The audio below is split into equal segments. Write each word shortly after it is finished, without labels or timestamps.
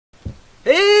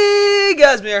Hey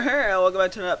guys, Mir here, and welcome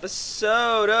back to an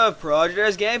episode of Project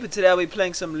R's Game. Today I'll be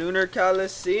playing some Lunar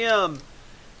Coliseum.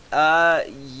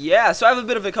 Yeah, so I have a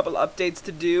bit of a couple updates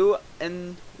to do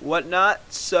and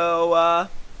whatnot. So,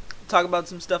 talk about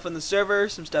some stuff on the server,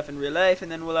 some stuff in real life,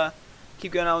 and then we'll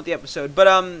keep going on with the episode. But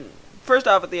first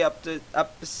off, with the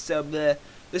episode, the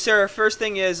server. First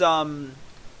thing is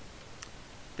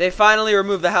they finally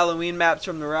removed the Halloween maps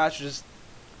from the Rush, which is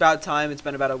about time. It's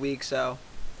been about a week, so.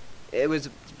 It was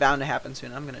bound to happen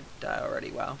soon. I'm gonna die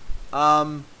already. Wow.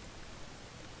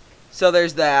 So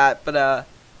there's that, but and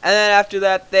then after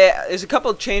that, there's a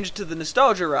couple of changes to the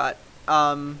nostalgia rot.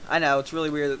 I know it's really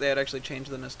weird that they had actually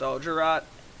changed the nostalgia rot,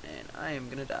 and I am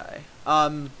gonna die.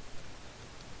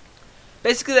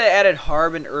 Basically they added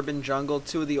Harb and Urban Jungle,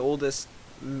 two of the oldest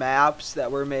maps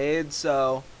that were made.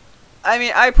 So, I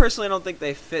mean, I personally don't think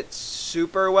they fit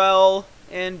super well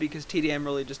in because TDM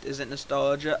really just isn't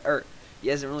nostalgia or.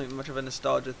 Yeah, isn't really much of a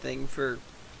nostalgia thing for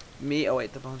me. Oh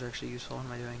wait, the bones are actually useful. What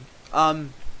am I doing?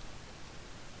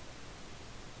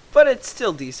 But it's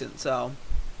still decent, so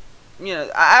you know,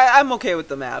 I'm okay with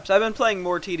the maps. I've been playing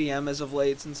more TDM as of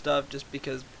late and stuff, just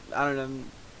because I don't know.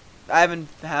 I haven't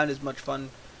had as much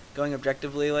fun going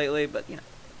objectively lately, but you know,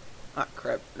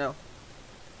 crap, no.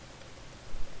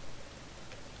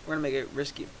 We're gonna make it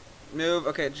risky move.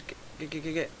 Okay, just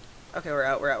get. Okay, we're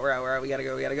out. We gotta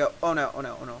go. Oh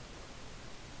no.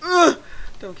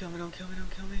 Don't kill me.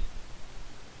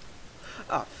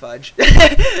 Oh, fudge.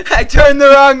 I turned the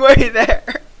wrong way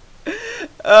there.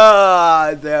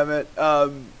 Ah, damn it.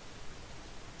 And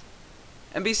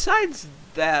besides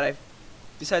that,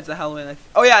 besides the Halloween,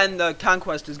 oh yeah, and the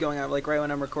Conquest is going on, like, right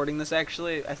when I'm recording this,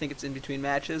 actually. I think it's in between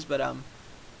matches, but,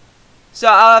 so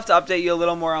I'll have to update you a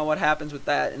little more on what happens with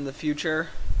that in the future,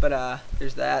 but,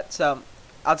 there's that. So,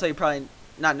 I'll tell you probably,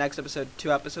 not next episode,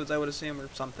 2 episodes, I would assume, or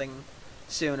something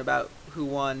soon about who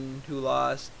won, who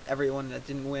lost, everyone that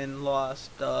didn't win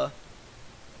lost. Oh,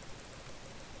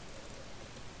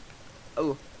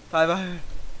 5 iron.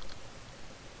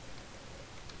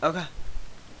 Okay,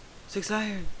 6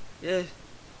 iron. Yes,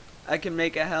 I can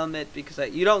make a helmet because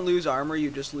you don't lose armor, you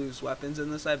just lose weapons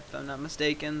in this, if I'm not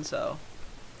mistaken. So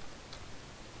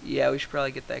yeah, we should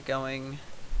probably get that going.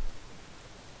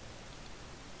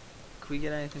 Can we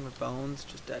get anything with bones?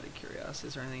 Just out of curiosity,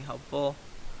 is there anything helpful?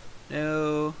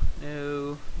 No.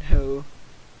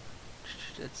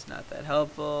 It's not that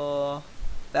helpful.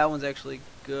 That one's actually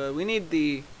good. We need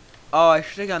the... Oh, I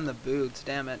should have gotten the boots.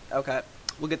 Damn it. Okay.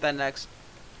 We'll get that next.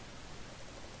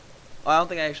 Well, I don't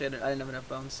think I didn't have enough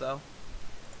bones, so.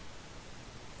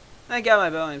 Thank God my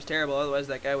bow aim's terrible. Otherwise,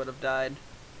 that guy would have died.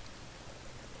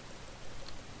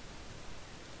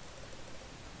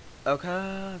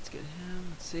 Okay, let's get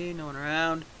him. Let's see. No one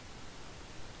around.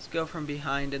 Let's go from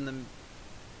behind in the...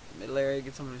 middle area,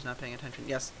 get someone who's not paying attention.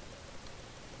 Yes.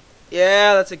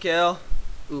 Yeah, that's a kill.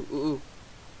 Ooh.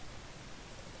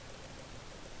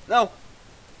 No.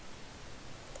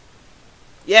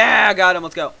 Yeah, got him.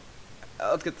 Let's go.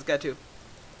 Let's get this guy too.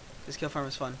 This kill farm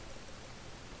is fun.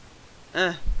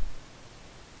 Okay.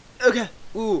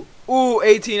 Ooh,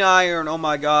 18 iron. Oh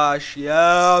my gosh.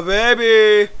 Yeah,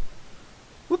 baby.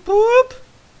 Whoop.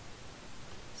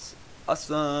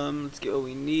 Awesome. Let's get what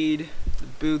we need. The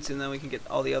boots, and then we can get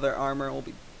all the other armor and we'll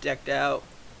be decked out.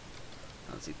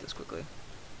 Let's eat this quickly.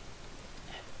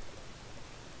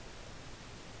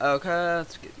 Okay,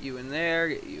 let's get you in there,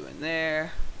 get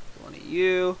one of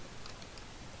you.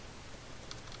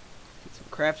 Get some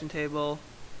crafting table.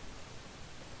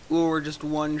 Ooh, we're just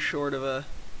one short of a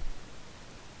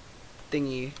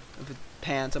thingy of a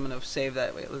pants. I'm gonna save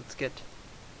that. Wait, let's get...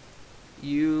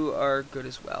 You are good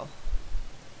as well.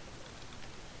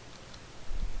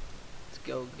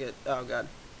 Go get... Oh god.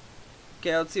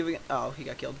 Okay, let's see if we can... Oh, he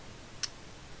got killed.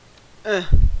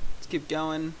 Let's keep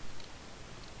going.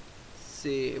 Let's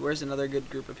see, where's another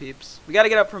good group of peeps? We gotta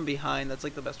get up from behind. That's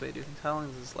like the best way to do things. How long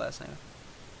is this last time?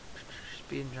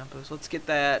 Speed and jump boost. Let's get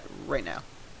that right now.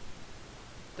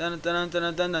 Oh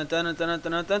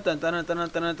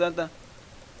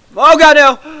god,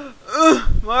 no!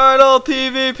 Mortal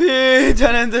PvP!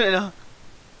 No.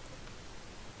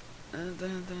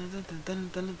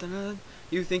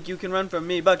 You think you can run from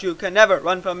me, but you can never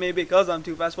run from me because I'm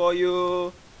too fast for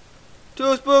you.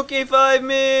 Too spooky, 5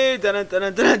 me.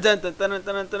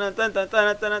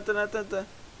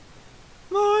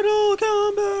 Mortal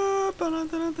Kombat.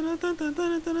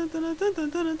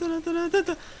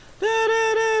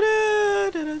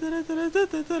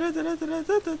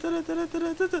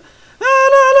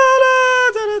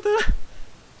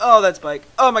 Oh, that spike.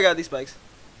 Oh my god, these spikes.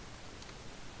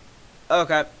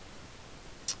 Okay.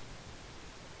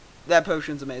 That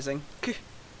potion's amazing.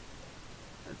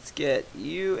 Let's get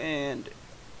you and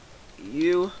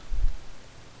you.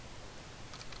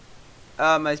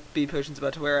 My speed potion's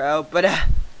about to wear out, but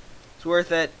it's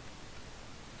worth it.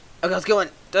 Okay, let's go in.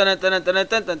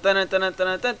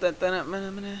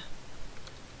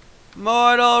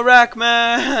 Mortal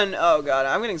Wreckman! Oh god,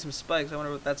 I'm getting some spikes. I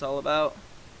wonder what that's all about.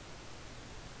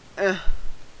 Oh,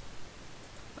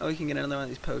 we can get another one of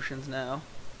these potions now.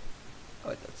 Oh,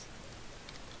 wait, that's...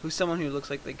 Who's someone who looks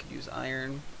like they could use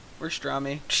iron? Where's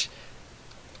Strami?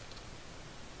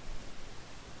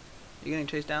 You getting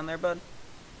chased down there, bud?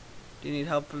 Do you need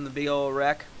help from the big old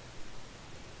wreck?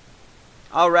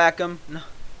 I'll rack him. No.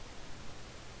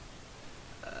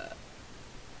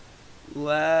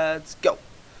 Let's go.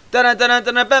 Mortal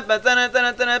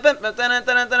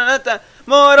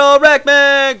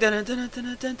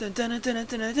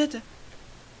Wreckman!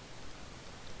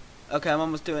 Okay, I'm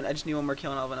almost doing. I just need one more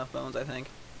kill and I'll have enough bones, I think.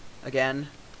 Again.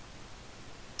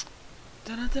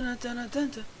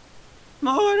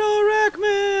 Mortal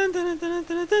Wreckman!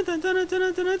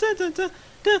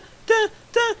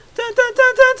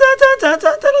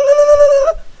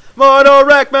 Mortal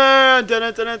Wreckman!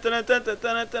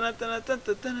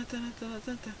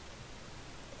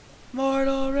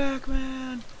 Mortal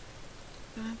Wreckman!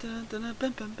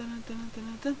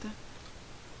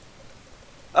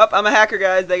 Oh, I'm a hacker,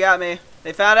 guys. They got me.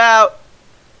 They found out.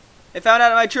 They found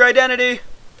out my true identity.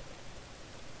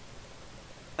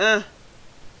 Let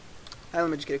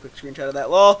me just get a quick screenshot of that.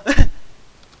 Lol.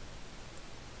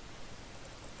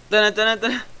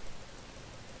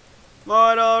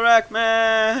 Mortal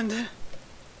Wreckman.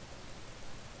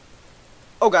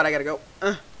 Oh god, I gotta go.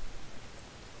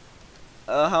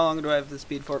 How long do I have the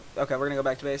speed for? Okay, we're gonna go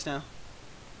back to base now.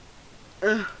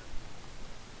 Ow.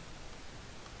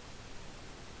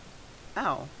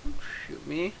 Don't shoot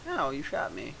me. Ow, you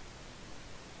shot me.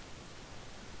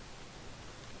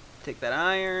 Take that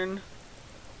iron.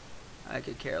 I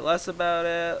could care less about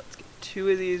it. Let's get 2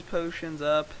 of these potions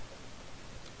up.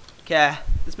 Okay,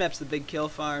 this map's the big kill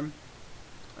farm.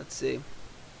 Let's see.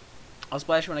 I'll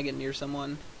splash when I get near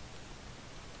someone.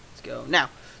 Let's go now.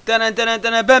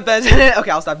 Okay,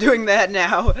 I'll stop doing that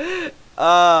now.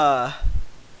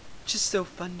 Just so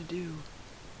fun to do.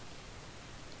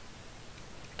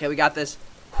 Okay, we got this.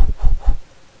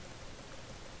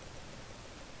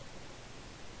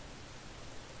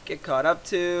 Get caught up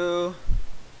to.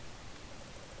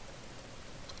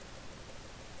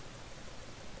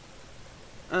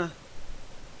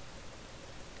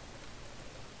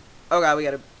 Oh god, we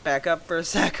gotta back up for a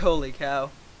sec. Holy cow.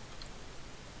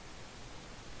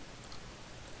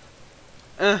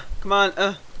 Come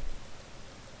on.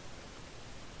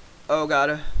 Oh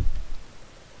god.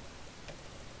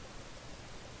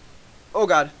 Oh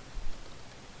god.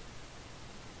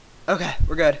 Okay,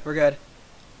 we're good. We're good.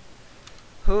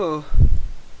 Whew.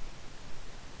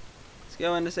 Let's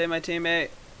go in to save my teammate.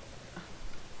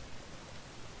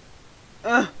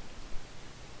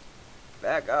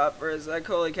 Back up for a sec.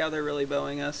 Holy cow, they're really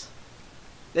bowing us.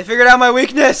 They figured out my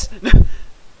weakness!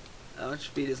 How much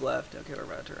speed is left? Okay, we're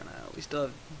about to run out. We still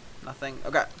have nothing.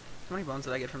 Okay. How many bones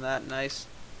did I get from that? Nice.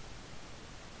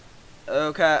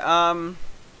 Okay,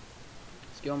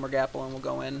 let's get one more gapple and we'll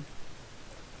go in.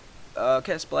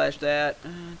 Okay, splash that.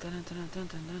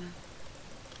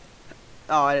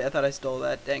 Oh, I thought I stole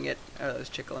that. Dang it. Oh, that was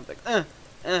Chick Olympic.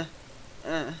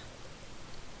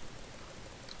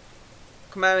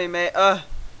 Come at me, mate. How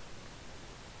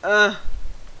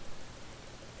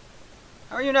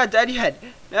are you not dead yet?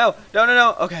 No.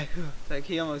 Okay. Like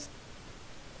he almost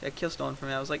got kill stolen from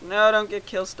me. I was like, no, don't get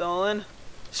kill stolen.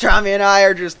 Strami and I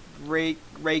are just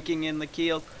raking in the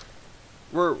kills.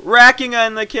 We're racking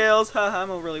on the kills. Haha,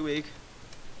 I'm really weak.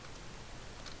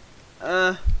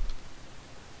 Let's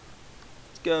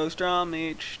go,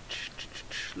 Strami.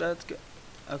 Let's go.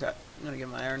 Okay, I'm gonna give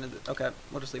my iron to the. Okay,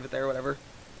 we'll just leave it there. Whatever.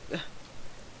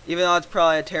 Even though it's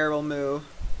probably a terrible move.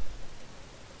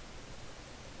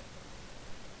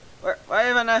 Why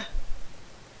haven't I?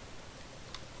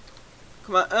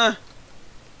 Come on,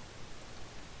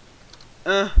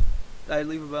 Did I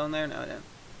leave a bone there? No, I didn't.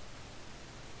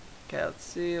 Okay, let's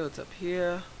see what's up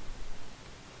here.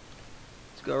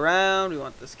 Let's go around. We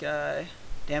want this guy.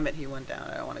 Damn it, he went down.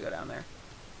 I don't want to go down there.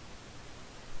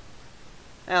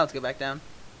 Now let's go back down.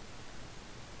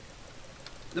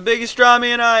 The biggest Strami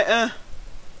and I.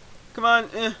 Come on.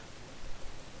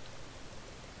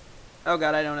 Oh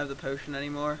god, I don't have the potion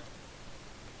anymore.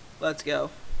 Let's go.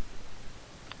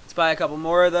 Let's buy a couple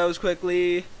more of those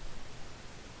quickly.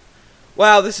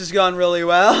 Wow, this has gone really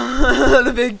well.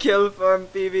 The big kill farm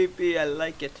PvP. I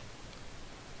like it.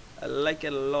 I like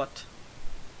it a lot.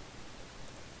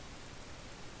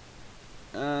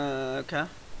 Okay.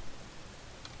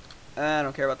 I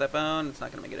don't care about that bone. It's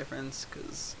not going to make a difference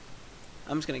because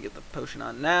I'm just going to get the potion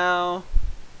on now.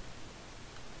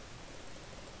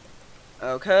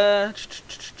 Okay.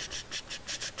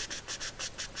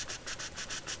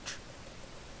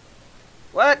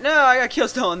 What? No, I got kill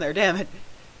still in there. Damn it.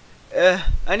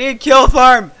 I need kill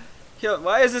farm.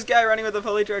 Why is this guy running with a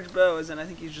fully charged bow? And I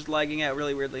think he's just lagging out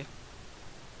really weirdly.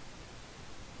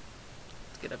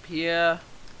 Let's get up here.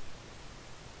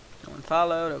 No one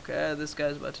followed. Okay, this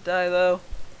guy's about to die though.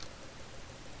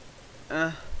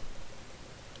 Dang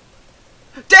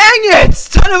it!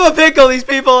 Son of a pickle! These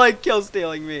people like kill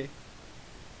stealing me.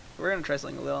 We're gonna try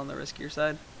something a little on the riskier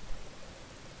side.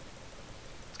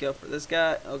 Let's go for this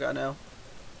guy. Oh god, no.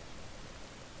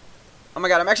 Oh my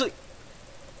god, I'm actually...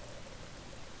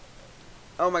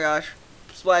 Oh my gosh.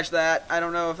 Splash that. I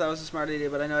don't know if that was a smart idea,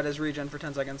 but I know it has regen for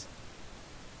 10 seconds.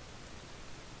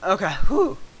 Okay,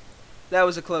 whew. That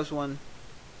was a close one.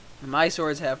 My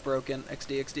sword's half broken.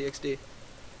 XD, XD, XD.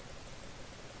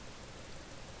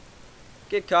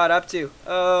 Get caught up too.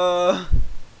 Ow.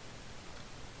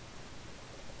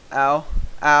 Ow.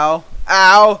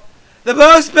 Ow. The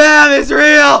bow spam is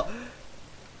real!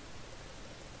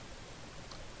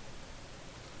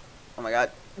 Oh my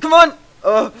god. Come on!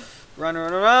 Oh. Run,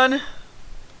 run, run. Okay,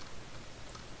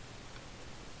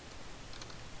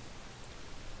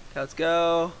 let's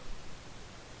go.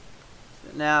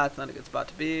 Nah, it's not a good spot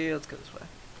to be. Let's go this way.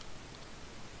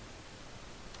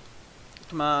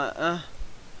 Come on.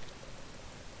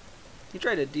 You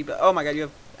tried to debuff. Oh my god, you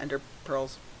have ender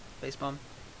pearls. Facepalm.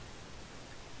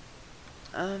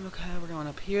 Okay, we're going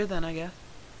up here then, I guess.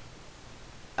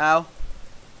 Ow.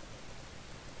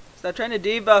 Stop trying to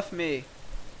debuff me.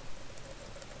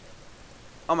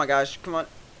 Oh my gosh, come on.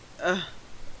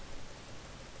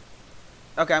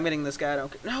 Okay, I'm getting this guy. I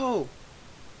don't care. No!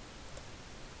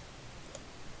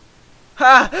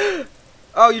 Ha!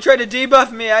 Oh, you tried to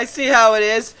debuff me. I see how it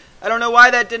is. I don't know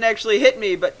why that didn't actually hit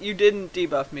me, but you didn't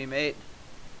debuff me, mate.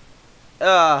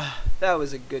 That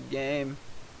was a good game.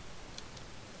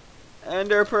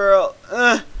 Ender Pearl.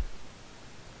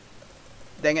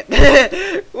 Dang it.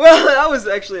 Well, that was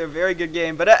actually a very good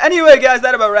game. But anyway, guys,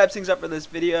 that about wraps things up for this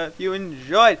video. If you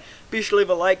enjoyed, be sure to leave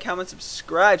a like, comment,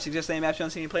 subscribe, suggest any maps you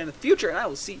want to see me play in the future, and I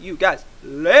will see you guys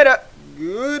later.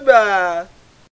 Goodbye.